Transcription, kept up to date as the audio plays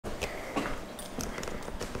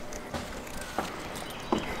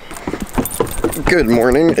Good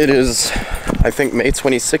morning. It is, I think, May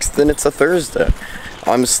 26th, and it's a Thursday.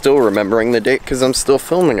 I'm still remembering the date because I'm still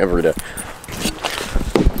filming every day.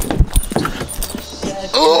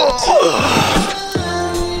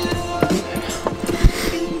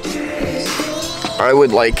 I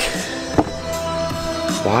would like...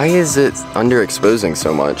 Why is it underexposing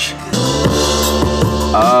so much?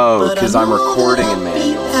 Oh, because I'm recording in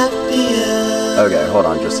manual. Okay, hold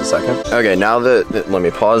on just a second. Okay, now that, let me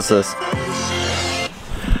pause this.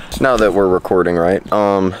 Now that we're recording, right?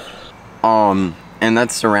 And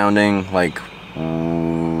that's surrounding, like,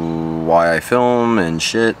 why I film and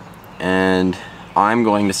shit. And I'm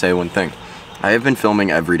going to say one thing. I have been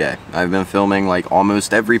filming every day. I've been filming, like,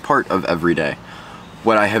 almost every part of every day.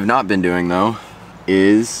 What I have not been doing, though,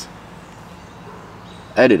 is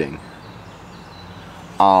editing.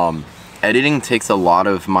 Editing takes a lot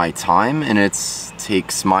of my time, and it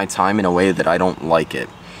takes my time in a way that I don't like it.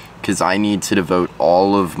 Because I need to devote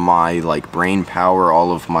all of my, like, brain power,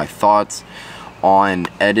 all of my thoughts on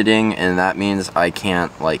editing, and that means I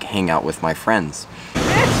can't, like, hang out with my friends.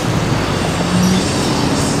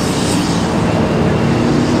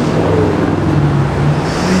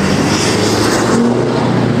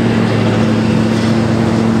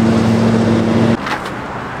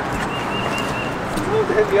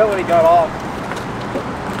 When he got off.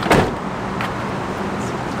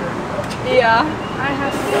 Yeah, I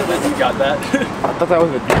have to. You got that? I thought that was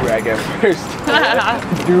a do-rag at first.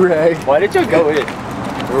 Do-rag. Why did you go in?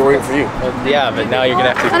 We were waiting for you. Yeah, but now you're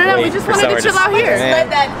gonna have to. I don't know, we just wanted to chill out here. Yeah,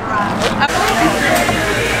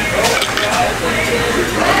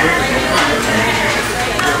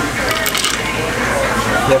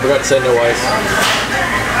 I forgot to say no ice.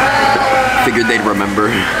 Figured they'd remember.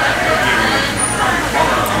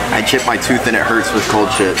 I chipped my tooth and it hurts with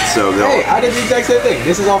cold shit, so they'll... Hey, I did the exact same thing.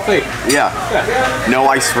 This is all fake. Yeah. No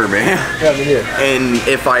ice for me. Yeah, me neither. And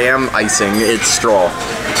if I am icing, it's straw.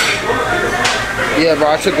 Yeah,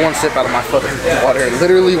 bro, I took one sip out of my fucking water.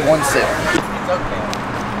 Literally one sip.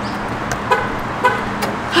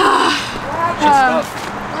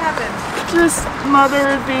 Just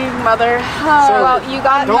mother being mother. Well, you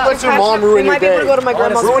got. Don't let your mom ruin your day. We might be able to go to my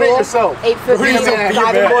grandma's Ruin it pool. yourself. 8-foot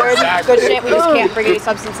diving board. Good shit. We just can't bring any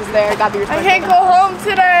substances there. Gotta be respectful. I can't go home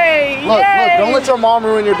today. Look, don't let your mom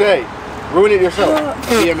ruin your day. Ruin it yourself.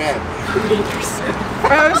 Be a man.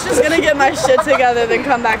 I was just gonna get my shit together, then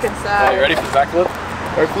come back inside. You ready for the backflip?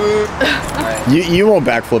 Backflip. You won't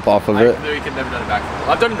backflip off of it. No, you can never done a backflip.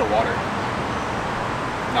 I've done it in the water.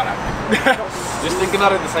 Not happening. Just think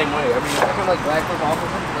about it the same way. I mean, I can like backflip off of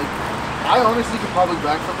it. Like, I honestly could probably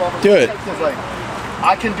backflip off of it. Do it. Because like,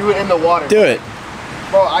 I can do it in the water. Do it.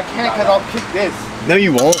 Bro, I can't because I'll kick this. No,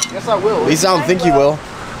 you won't. Yes, I will. At least I don't think you will.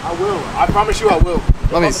 I will. I promise you I will.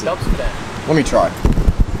 Let me see. Let me try.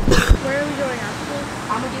 Where are we going after this?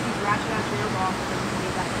 I'm gonna get these ratchet ass rails off and then we're gonna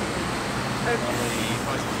get back to the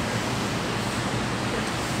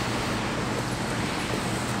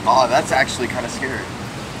Oh, that's actually kind of scary.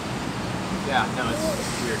 Yeah, no, it's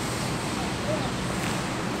weird.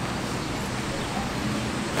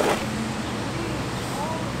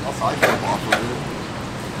 Also, I flip off of it.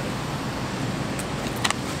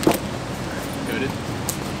 Goated.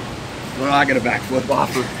 Well, I got a backflip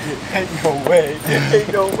off of it. Ain't no way.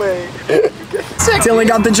 Ain't no way. Dylan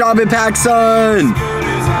got the job at PacSun.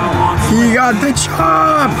 He got the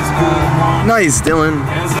job. Nice, Dylan.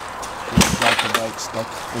 Stuck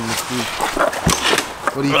in the food.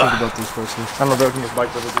 What do you think about this person? I'm revoking his bike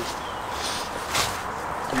privileges.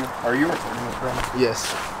 Are you recording this, bro?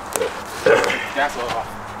 Yes. Gas low off.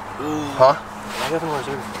 Huh? Why do you have it on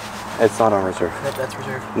reserve? It's not on reserve. That's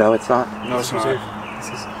reserve. No, it's not. No, it's reserve. This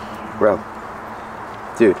is... Bro.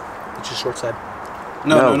 Dude. It's just short side.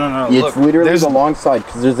 No. It's look, literally the long side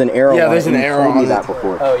because there's an arrow. Yeah, there's an arrow on that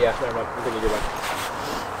before. Oh yeah, never mind. I'm thinking you're right.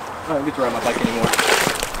 I don't get to ride my bike anymore.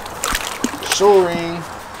 Soaring.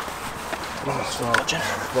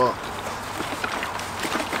 Fuck.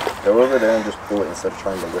 Go over there and just pull it instead of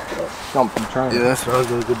trying to lift it up. No, I'm trying. Yeah, that's what I was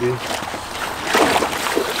going to do.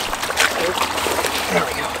 There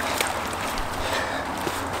we go.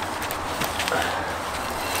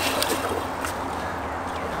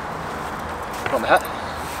 On that?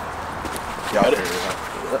 Yeah, I'll figure it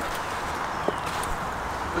out.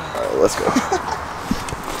 Alright, let's go.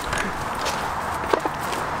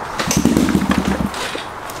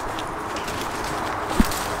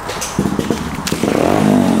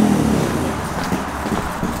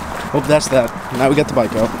 Hope that's that. Now we got the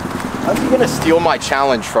bike out. How are you gonna steal my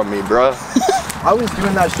challenge from me, bruh? I was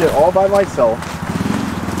doing that shit all by myself.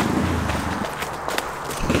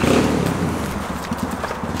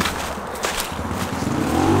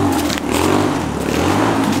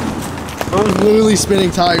 literally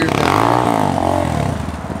spinning tires now.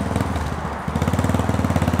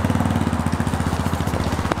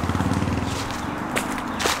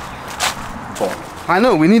 I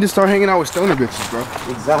know, we need to start hanging out with stoner bitches, bro.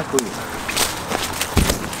 Exactly.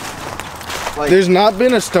 Like, there's not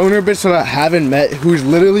been a stoner bitch that I haven't met who's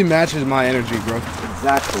literally matches my energy, bro.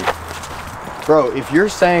 Exactly. Bro, if you're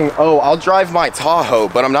saying, oh, I'll drive my Tahoe,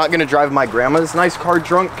 but I'm not gonna drive my grandma's nice car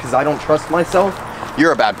drunk because I don't trust myself,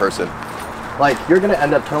 you're a bad person. Like, you're gonna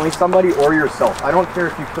end up killing somebody or yourself. I don't care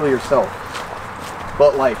if you kill yourself.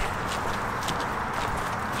 But like,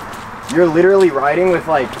 you're literally riding with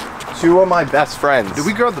like 2 of my best friends. Did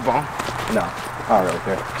we grab the bomb? No, not really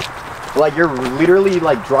care. Like, you're literally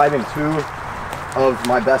like driving 2 of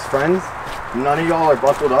my best friends. None of y'all are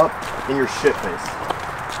buckled up and you're shit-faced.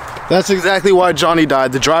 That's exactly why Johnny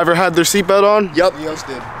died. The driver had their seatbelt on? Yep. He else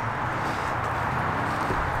did.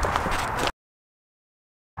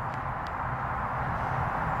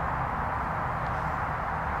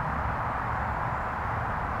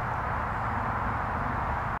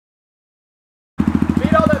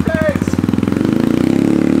 Beat all the things!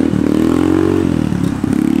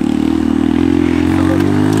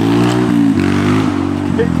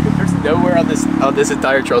 There's nowhere on this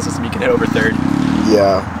entire trail system you can hit over 3rd.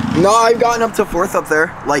 Yeah. No, I've gotten up to 4th up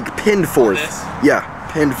there. Like, pinned 4th. Yeah,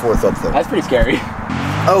 pinned 4th up there. That's pretty scary.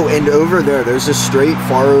 Oh, and over there's a straight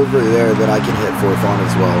far over there that I can hit 4th on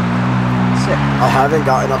as well. Sick. I haven't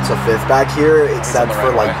gotten up to 5th back here, except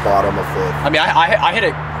for like bottom of 5th. I mean,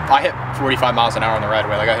 I hit 45 miles an hour on the right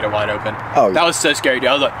away. Like, I hit it wide open. Oh, that was so scary, dude.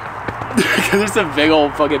 I was like, there's some big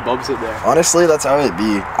old fucking bumps in there. honestly, that's how it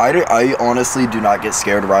be. I honestly do not get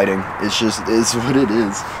scared riding. It's just, it's what it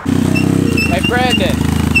is. Hey, Brandon.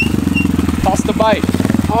 Toss the bike.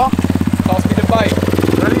 Huh? Toss me the bike.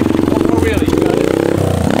 Ready? One more wheelie. You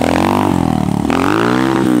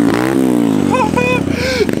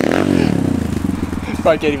got it.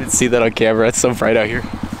 Probably can't even see that on camera. It's so bright out here.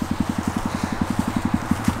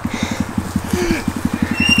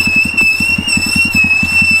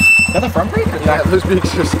 Is that the front brake? Yeah, those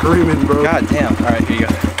beaks are screaming, bro. God damn. Alright, here you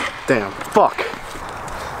go. Damn. Fuck.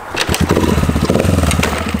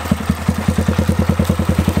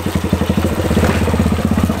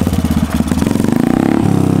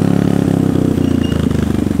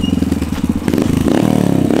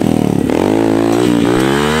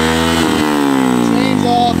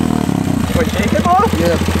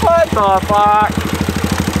 Yeah. What the fuck?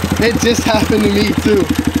 It just happened to me too.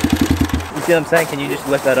 You see what I'm saying? Can you just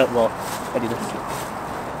lift that up while I do this?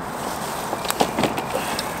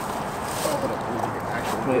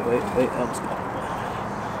 Wait, help spot.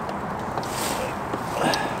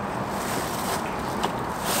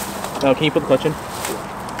 Oh, can you put the clutch in?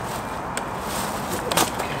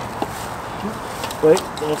 Wait,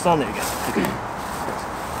 it's on there, you go. Okay.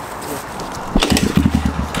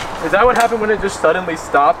 Is that what happened when it just suddenly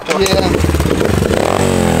stopped? Yeah.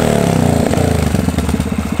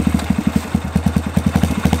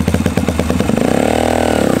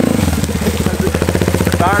 The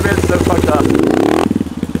environment is so fucked up.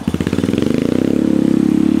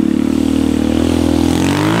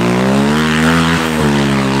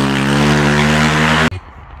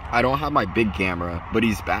 I don't have my big camera, but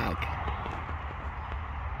he's back.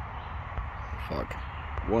 Fuck.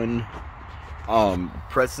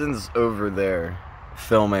 Preston's over there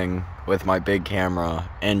filming with my big camera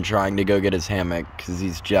and trying to go get his hammock because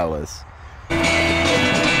he's jealous. 3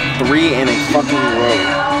 in a fucking row.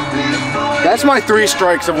 That's my 3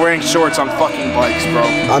 strikes of wearing shorts on fucking bikes, bro.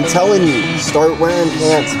 I'm telling you, start wearing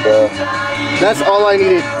pants, bro. That's all I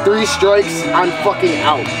needed. 3 strikes, I'm fucking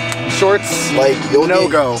out. Shorts, Like, you'll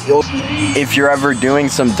no-go. If you're ever doing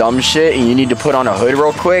some dumb shit and you need to put on a hood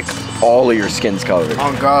real quick, all of your skin's covered.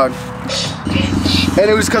 Oh God. And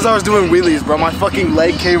it was because I was doing wheelies, bro. My fucking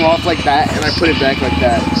leg came off like that, and I put it back like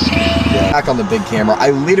that. Yeah. Back on the big camera.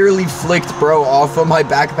 I literally flicked bro off of my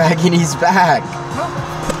backpack and he's back.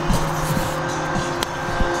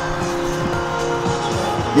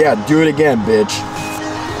 Yeah, do it again, bitch.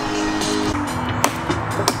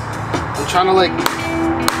 I'm trying to like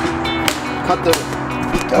cut the.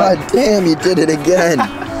 God damn, you did it again.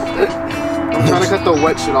 I'm trying to cut the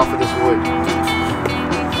wet shit off of this wood.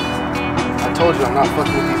 I told you I'm not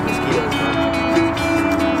fucking with these mosquitoes, bro.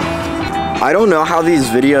 I don't know how these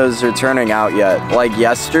videos are turning out yet. Like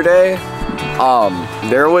yesterday,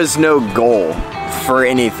 there was no goal for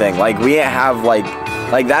anything. Like we didn't have like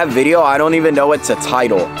that video, I don't even know what to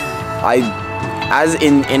title. As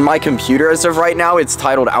in my computer as of right now, it's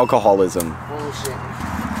titled alcoholism. Bullshit.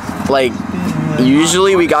 Like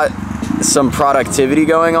usually we got some productivity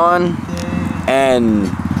going on, and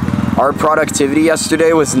Our productivity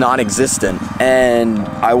yesterday was non-existent, and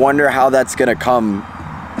I wonder how that's gonna come,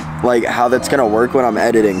 like how that's gonna work when I'm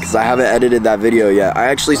editing, because I haven't edited that video yet. I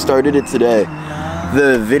actually started it today.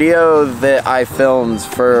 The video that I filmed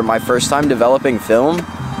for my first time developing film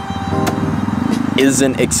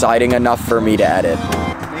isn't exciting enough for me to edit.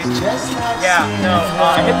 Yeah, no,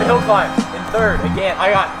 I hit the hill climb in third again.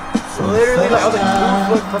 I got literally like, I was like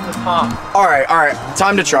 2 foot from the top. All right,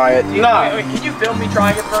 time to try it. Dude, wait, can you film me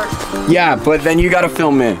trying it first? Yeah, but then you gotta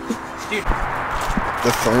film me. Dude.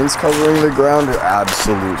 The ferns covering the ground are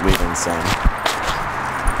absolutely insane.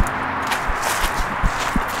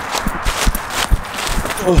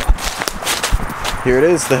 Here it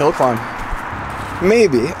is, the hill climb.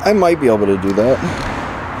 Maybe, I might be able to do that.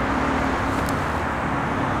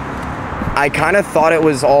 I kind of thought it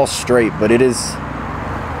was all straight, but it is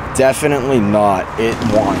definitely not. It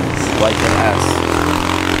winds like an S.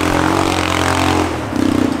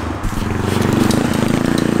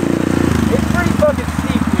 It's pretty fucking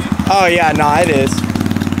steep, dude. Oh yeah, nah, it is.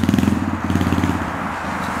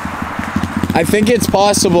 I think it's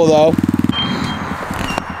possible though.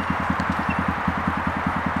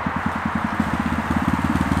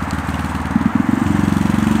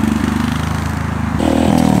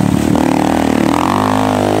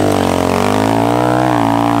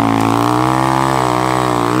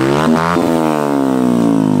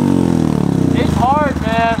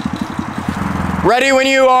 Ready when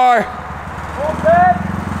you are. Full send.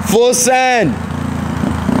 Full send.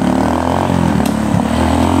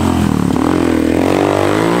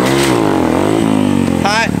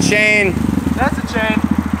 Hot chain. That's a chain.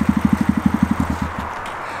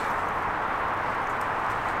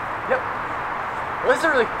 Yep. Well, this is a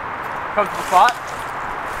really comfortable spot.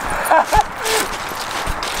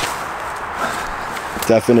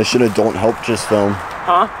 Definition of don't help, just film.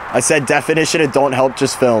 Huh? I said definition of don't help,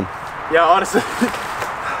 just film. Yeah, honestly.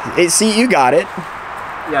 See, you got it.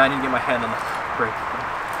 Yeah, I need to get my hand on the brake.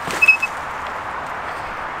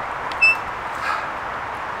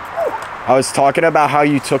 I was talking about how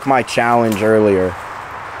you took my challenge earlier.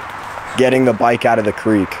 Getting the bike out of the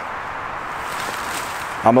creek.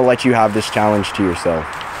 I'm gonna let you have this challenge to yourself.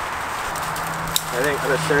 I think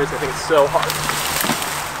it's so hard.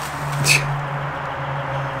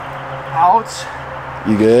 Ouch.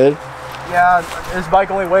 You good? Yeah, this bike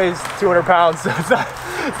only weighs 200 pounds, so it's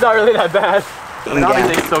not really that bad. I mean,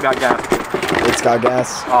 obviously it's still got gas. It's got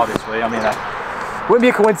gas? Obviously, I mean, that wouldn't be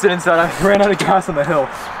a coincidence that I ran out of gas on the hill.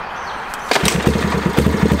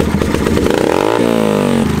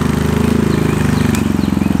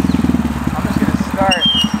 I'm just gonna start.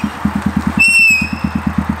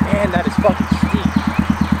 Man, that is fucking steep.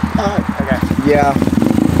 Okay. Yeah.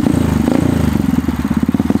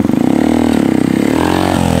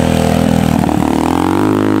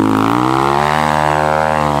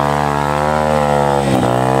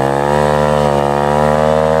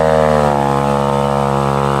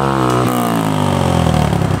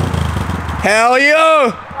 Hell yeah!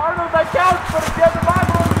 I don't know if that counts, but it's the other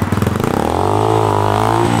Bible.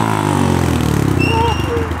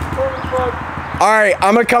 Alright,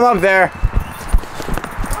 I'm gonna come up there.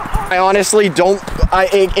 I honestly don't,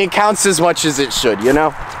 it counts as much as it should, you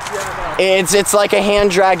know? Yeah, It's like a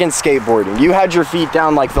hand drag in skateboarding. You had your feet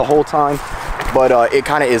down like the whole time, but it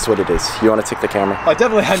kind of is what it is. You want to take the camera? I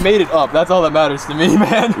definitely had made it up. That's all that matters to me,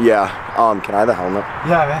 man. Yeah. Can I have the helmet?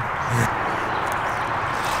 Yeah, man.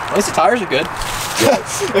 At least the tires are good. Your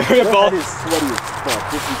head is sweaty as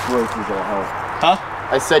fuck. This is gross as all hell. Huh?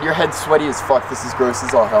 I said your head's sweaty as fuck. This is gross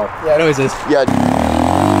as all hell. Yeah, it always is. Yeah.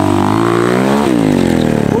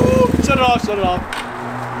 Woo, shut it off, shut it off.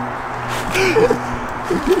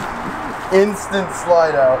 Instant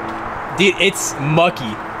slide out. Dude, it's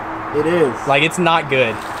mucky. It is. Like, it's not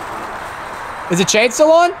good. Is the chain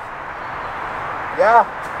still on? Yeah.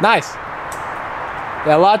 Nice.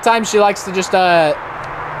 Yeah, a lot of times she likes to just, dip.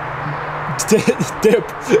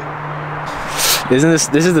 This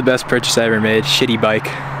is the best purchase I ever made. Shitty bike.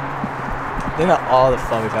 Think about all the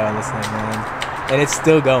fun we've had on this thing, man. And it's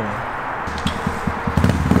still going.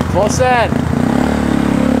 Full send.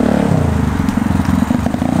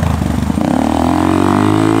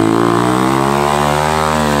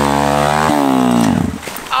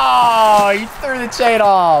 Oh, you threw the chain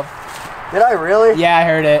off. Did I really? Yeah, I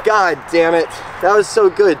heard it. God damn it. That was so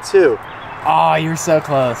good too. Oh, you were so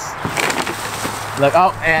close. Look,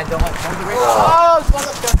 oh, and don't let the brake. Oh, it's one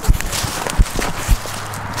up.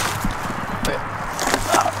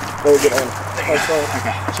 Very good aim. Okay,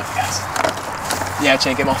 shut the gas. Yeah,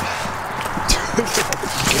 chain came off. Too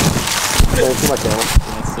much ammo.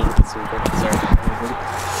 Yeah, it's so good. Sorry.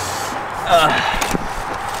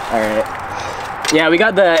 right. Yeah, we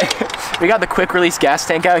got the quick release gas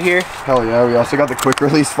tank out here. Hell yeah, we also got the quick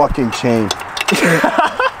release fucking chain.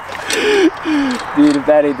 Dude, if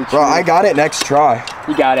that ain't the truth. Bro, I got it next try.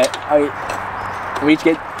 You got it. Oh, you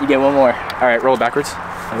get one more. All right, roll it backwards.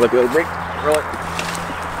 Look, break. Roll it.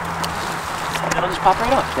 It'll just pop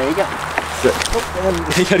right up. There you go. Shit. Oh, and then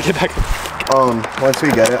you gotta get back. Once we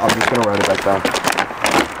get it, I'm just gonna ride it back down.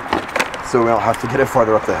 So we don't have to get it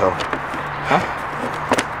farther up the hill. Huh?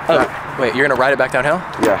 Oh, wait, you're gonna ride it back downhill?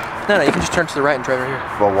 Yeah. No, you can just turn to the right and drive right here.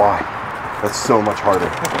 But why? That's so much harder.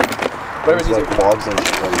 Whatever's easier. Like bobs and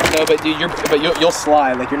shit. No, but dude, you'll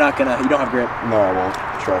slide. Like you don't have grip. No, I won't.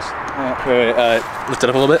 Trust. Wait, lift it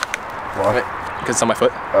up a little bit. Why? Wait, because it's on my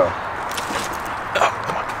foot. Oh. Oh,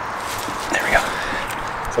 come on. There we go.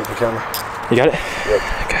 Take the camera. You got it? Yep.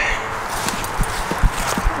 Okay.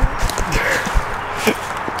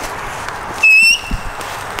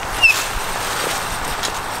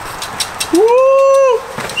 Woo!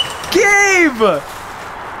 Gabe!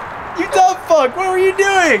 You dumb fuck, what were you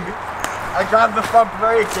doing? I grabbed the front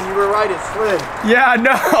brakes and you were right, it slid. Yeah,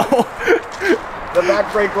 no. The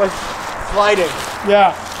back brake was sliding.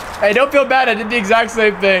 Yeah. Hey, don't feel bad, I did the exact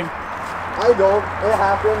same thing. I don't. It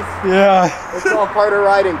happens. Yeah. It's all part of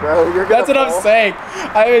riding, bro. You're gonna That's what fall. I'm saying.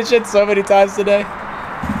 I made shit so many times today.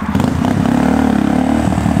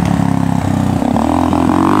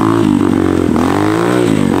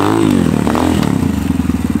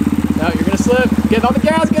 No, you're gonna slip. Get on the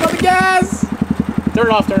gas, get on the gas! Turn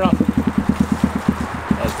it off, turn it off.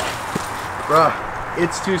 That's fine. Bruh,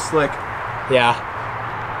 it's too slick. Yeah.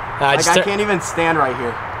 I can't even stand right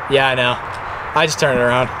here. Yeah, I know. I just turned it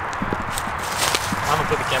around. I'm gonna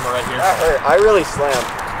put the camera right here. That hurt. I really slammed.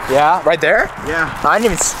 Yeah, right there? Yeah. I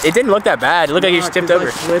didn't even. It didn't look that bad. It looked like you just tipped over.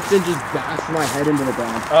 I slipped and just bashed my head into the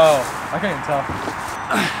ground. Oh, I can't even tell.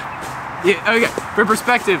 Yeah, okay. For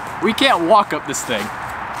perspective, we can't walk up this thing.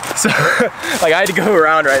 So, like, I had to go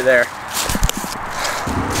around right there.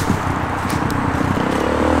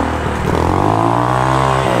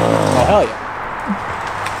 Oh, hell yeah.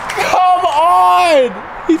 Come on!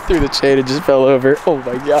 He threw the chain and just fell over. Oh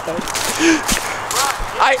my god.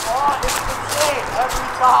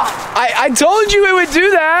 I told you it would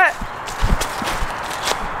do that!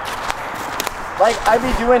 Like, I'd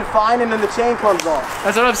be doing fine and then the chain comes off.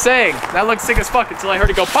 That's what I'm saying. That looked sick as fuck until I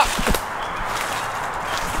heard it go pop.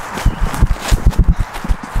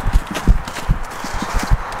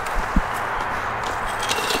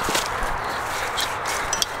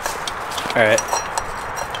 Alright.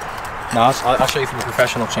 No, I'll show you from a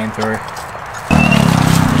professional chain thrower.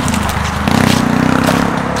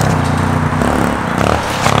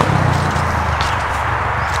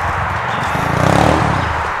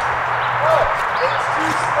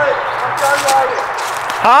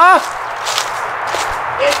 Huh?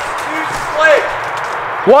 It's too slick.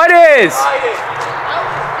 What is?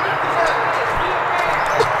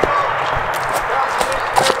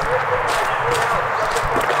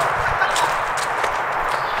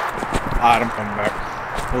 Alright, I'm coming back.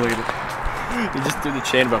 Look at it. He just threw the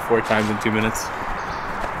chain about 4 times in 2 minutes.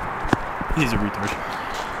 He's a retard.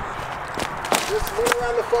 Just went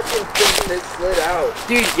around the fucking thing and it slid out.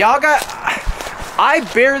 Dude, y'all got... I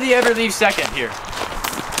barely ever leave second here.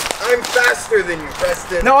 I'm faster than you,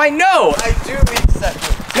 Preston. No, I know! I do leave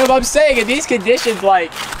second. No, but I'm saying in these conditions,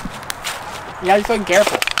 like... You gotta be fucking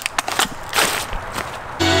careful.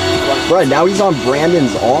 Bro, now he's on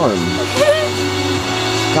Brandon's arm.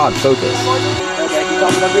 God, focus.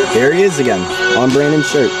 There he is again, on Brandon's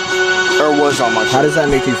shirt. Or was on my shirt. How does that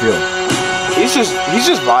make you feel? He's just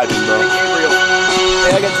vibing, bro.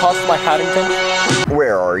 Hey, I get tossed my Paddington.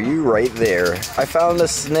 Where are you? Right there. I found a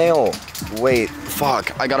snail. Wait,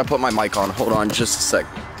 fuck. I gotta put my mic on. Hold on just a sec.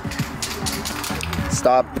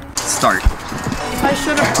 Stop. Start. I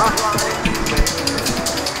should have brought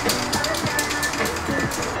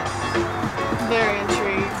Very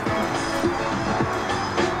intrigued.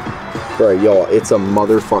 Bro, y'all, it's a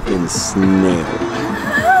motherfucking snail.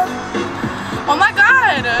 Oh my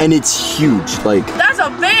god! And it's huge, like... That's a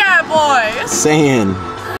bad boy! Saying.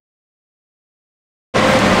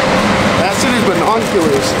 That's in his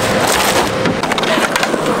binoculars.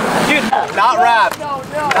 Dude, not wrapped. No.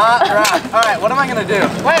 Not wrapped. Alright, what am I gonna do?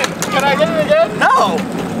 Wait, can I get it again? No!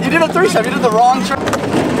 You did a 3-step, you did the wrong trick.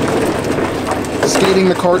 Skating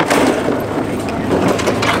the cart.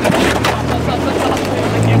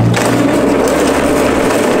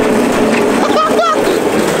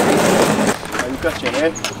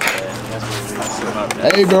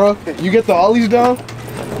 Hey, bro, you get the ollies down? A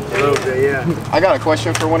little bit, yeah. I got a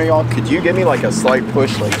question for one of y'all. Could you give me like a slight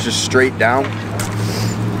push, like just straight down?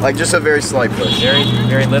 Like just a very slight push.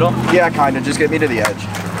 Very little? Yeah, kind of. Just get me to the edge.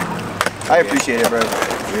 I appreciate it, bro.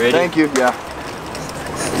 You ready? Thank you. Yeah.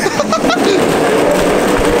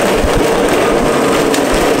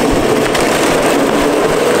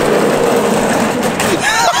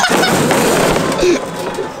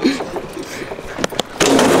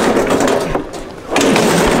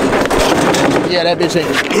 Yeah, that bitch ain't.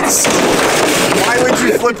 It's. Why would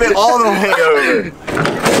you flip it all the way over?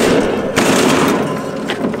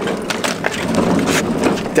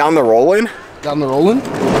 Down the rolling? Down the rolling?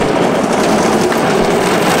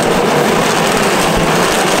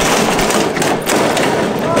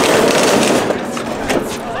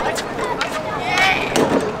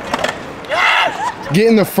 Get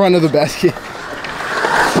in the front of the basket.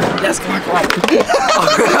 Yes, come on.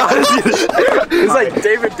 It's like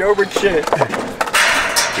David Dobrik shit.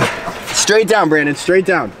 Straight down, Brandon. Straight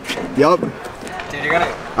down. Yup. Dude, you're gonna.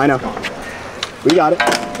 I know. We got it.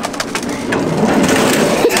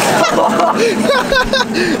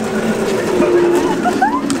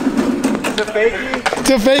 To fakey.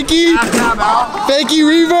 To fakey. Fakey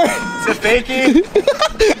reaver. To fakey.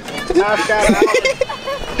 Half that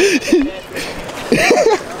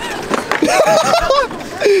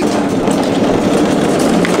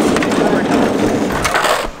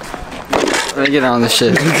Let me get on this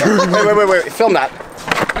shit. Wait. Film that.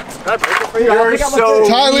 You're so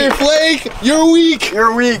Tyler weak. Flake, you're weak.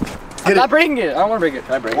 You're weak. I'm not breaking it. I don't want to break it.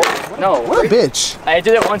 Can I break it? No. What a bitch. I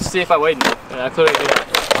did it once to see if I weighed enough, and I clearly did.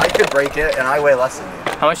 I could break it, and I weigh less than you.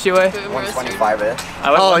 How much do you weigh? 125-ish.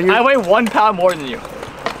 I weigh 1 pound more than you.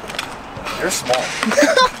 You're small.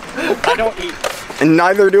 I don't eat. And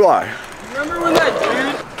neither do I. Remember when that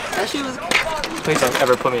dude? That shit was. Please don't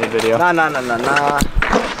ever put me in a video. Nah.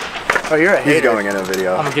 Oh, you're a hater. He's going in a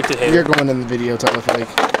video. I'm a gifted hater. You're going in the video, Tyler Flake.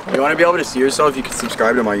 You want to be able to see yourself? You can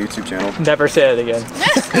subscribe to my YouTube channel. Never say it again.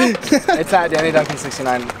 It's at Danny Duncan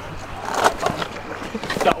 69.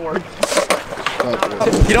 .org.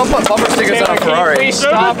 You don't put bumper stickers on a Ferrari. Please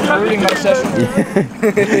stop ruining my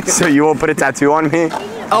session. So you won't put a tattoo on me?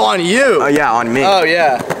 Oh, on you? Oh yeah, on me. Oh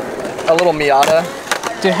yeah. A little Miata.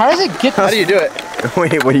 Dude, how does it get How do you do it?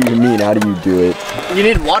 Wait, what do you mean? How do you do it? You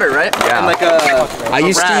need water, right? Yeah. And like I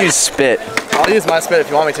used to rag. use spit. I'll use my spit if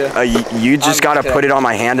you want me to. You just gotta put it on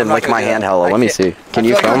my hand and lick my hand hella. Let me see. Can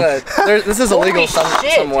you film? This is illegal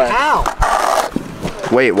somewhere. Ow.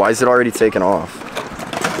 Wait, why is it already taken off?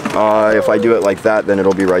 If I do it like that, then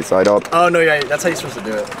it'll be right side up. Oh no, yeah, that's how you're supposed to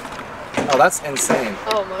do it. Oh, that's insane.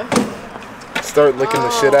 Oh my. Start licking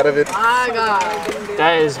the shit out of it. My God.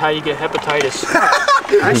 That is how you get hepatitis.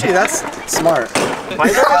 Actually, that's smart. Why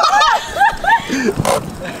is that?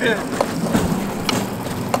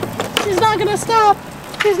 She's not gonna stop.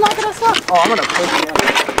 She's not gonna stop. Oh, I'm gonna push you.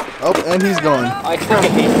 Oh, and he's going. I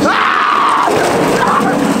fucking hate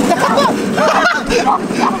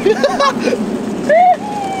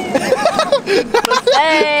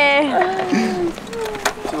Hey.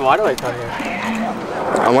 Dude, why do I come here?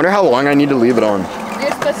 I wonder how long I need to leave it on.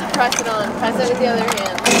 You're supposed to press it on. Press it with the other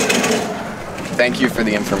hand. Thank you for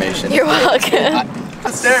the information. You're welcome.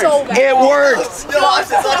 So bad. It worked!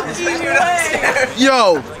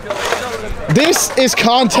 Yo, this is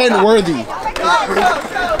content worthy.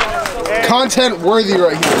 Content worthy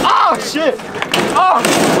right here. Oh shit!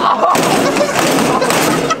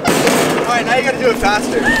 Alright, now you gotta do it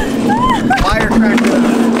faster. Firecracker.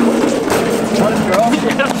 What, his girl?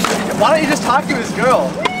 Why don't you just talk to his girl?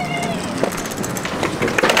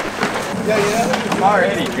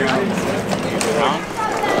 Already,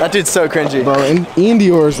 That dude's so cringy. Bro, Ian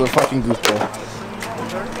Dior is a fucking goofball.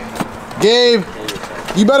 Gabe,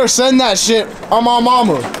 you better send that shit on my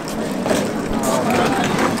mama.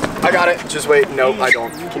 I got it. Just wait. Nope, I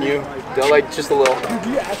don't. Can you? Go like just a little.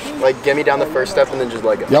 Like get me down the first step and then just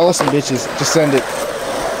let go. Y'all are some bitches. Just send it.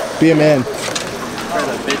 Be a man.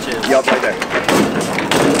 bitches. Yup, right there.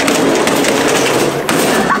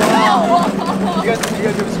 You guys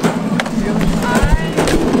do this.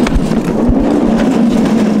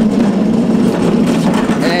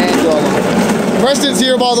 And go. Preston's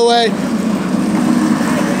here, by the way.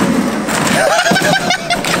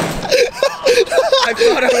 I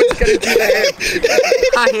thought I was gonna do the hip.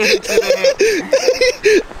 I didn't do the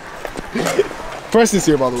hip. Preston's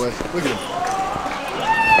here, by the way. Look at him.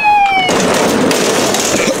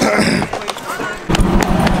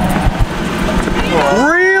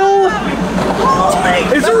 Real?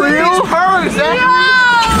 It's real? It's hers,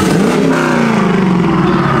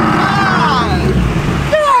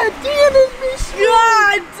 God damn this bitch.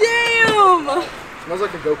 God damn. Smells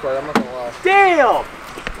like a go-kart, I'm not gonna lie. Damn!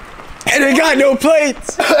 And it got no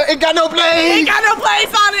plates. It got no place! Ain't got no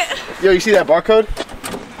place on it. Yo, you see that barcode?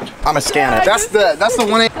 I'm a scan it. That's the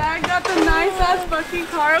one. I got the nice ass fucking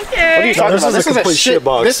car. Okay. What are you talking about? This is a complete shit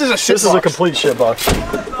box. This is a shit box. This is a complete shit box.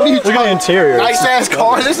 What are you Look at the interior. Nice ass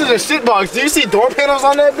car. This is a shit box. Do you see door panels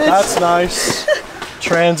on that bitch? That's nice.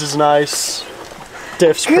 Trans is nice.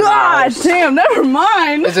 Diff's pretty God nice. damn, never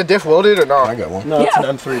mind. Is it diff welded or not? I got one. No, it's an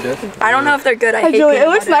M3 diff. I don't know if they're good. I hate Julie, it peanut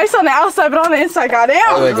looks butter. nice on the outside, but on the inside, goddamn.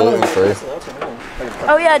 Are they gluten free?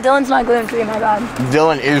 Oh yeah, Dylan's not gluten free. My bad.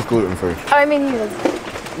 Dylan is gluten free. I mean, he is.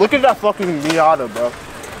 Look at that fucking Miata, bro.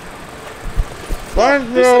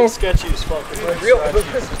 This thing's sketchy as fuck.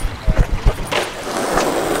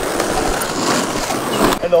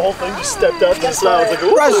 And the whole thing just stepped out to the side. I was like,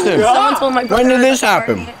 ooh. Preston, Someone told my when did this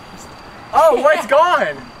happen? Oh, what's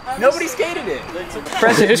gone? Nobody skated it.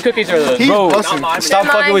 Preston, whose cookies are those? Bro, stop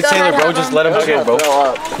fucking with Taylor, bro. Just let him chill, bro.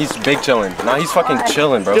 He's big chilling. Nah, he's fucking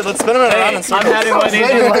chilling, bro. Dude, let's spin him around and see. I'm having one.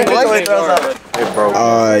 Hey, bro.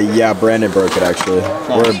 Yeah, Brandon broke it actually.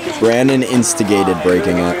 Or Brandon instigated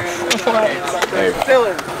breaking it.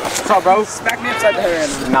 What's up, bro? Smack me upside the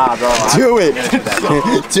head. Nah, bro. Do it.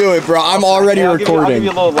 Do it, bro. I'm already recording.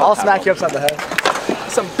 I'll smack you upside the head.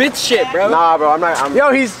 Some bitch shit, bro. Nah, bro, I'm not.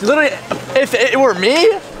 Yo, he's literally. If it were me,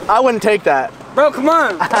 I wouldn't take that. Bro, come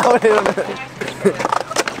on.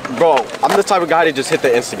 Bro, I'm the type of guy to just hit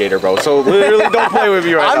the instigator, bro. So literally don't play with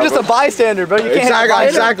me right now. I'm just a bystander, bro. You can't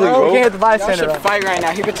Exactly, You bro. can't hit the bystander. Bro. Fight right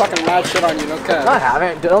now. He been talking mad shit on you. No cap. I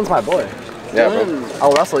haven't. Dylan's my boy. Yeah, bro.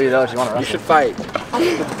 I'll wrestle you though if you want to You wrestle. should fight.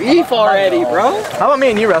 Beef already, bro. How about me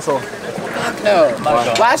and you wrestle? No.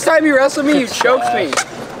 Last time you wrestled me, you choked me.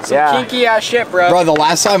 Some kinky ass shit, bro. Bro, the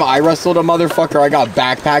last time I wrestled a motherfucker, I got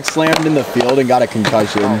backpack slammed in the field and got a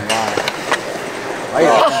concussion.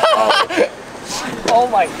 Oh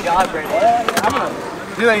my God, Brandon. I'm gonna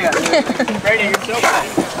do that again. Brandon, you're so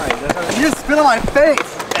bad. You just spit on my face.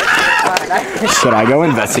 Should I go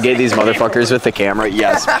investigate these motherfuckers with the camera?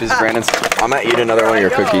 Yes, because Brandon's. I'm gonna eat another one of your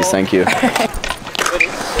cookies, thank you.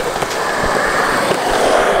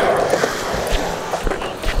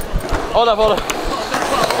 Hold up.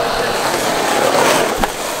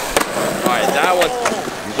 Alright, that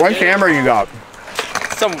one's What camera you got?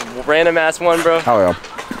 some random ass one, bro. Oh yeah.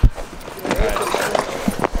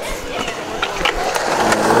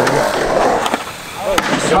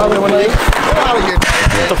 Charlie, what out of here.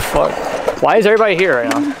 What the fuck? Why is everybody here right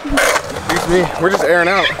now? Excuse me. We're just airing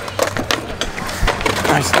out.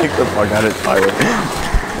 I sneaked the fuck out of Tyler.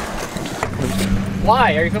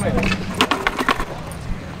 Why are you coming?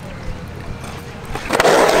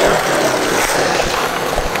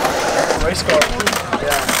 Race car.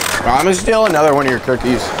 I'm gonna steal another one of your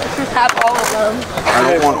cookies. Have all of them.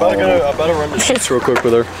 I don't want all of them. I better run the shits real quick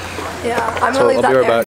with her. Yeah, I'm So gonna leave I'll that be right there. back.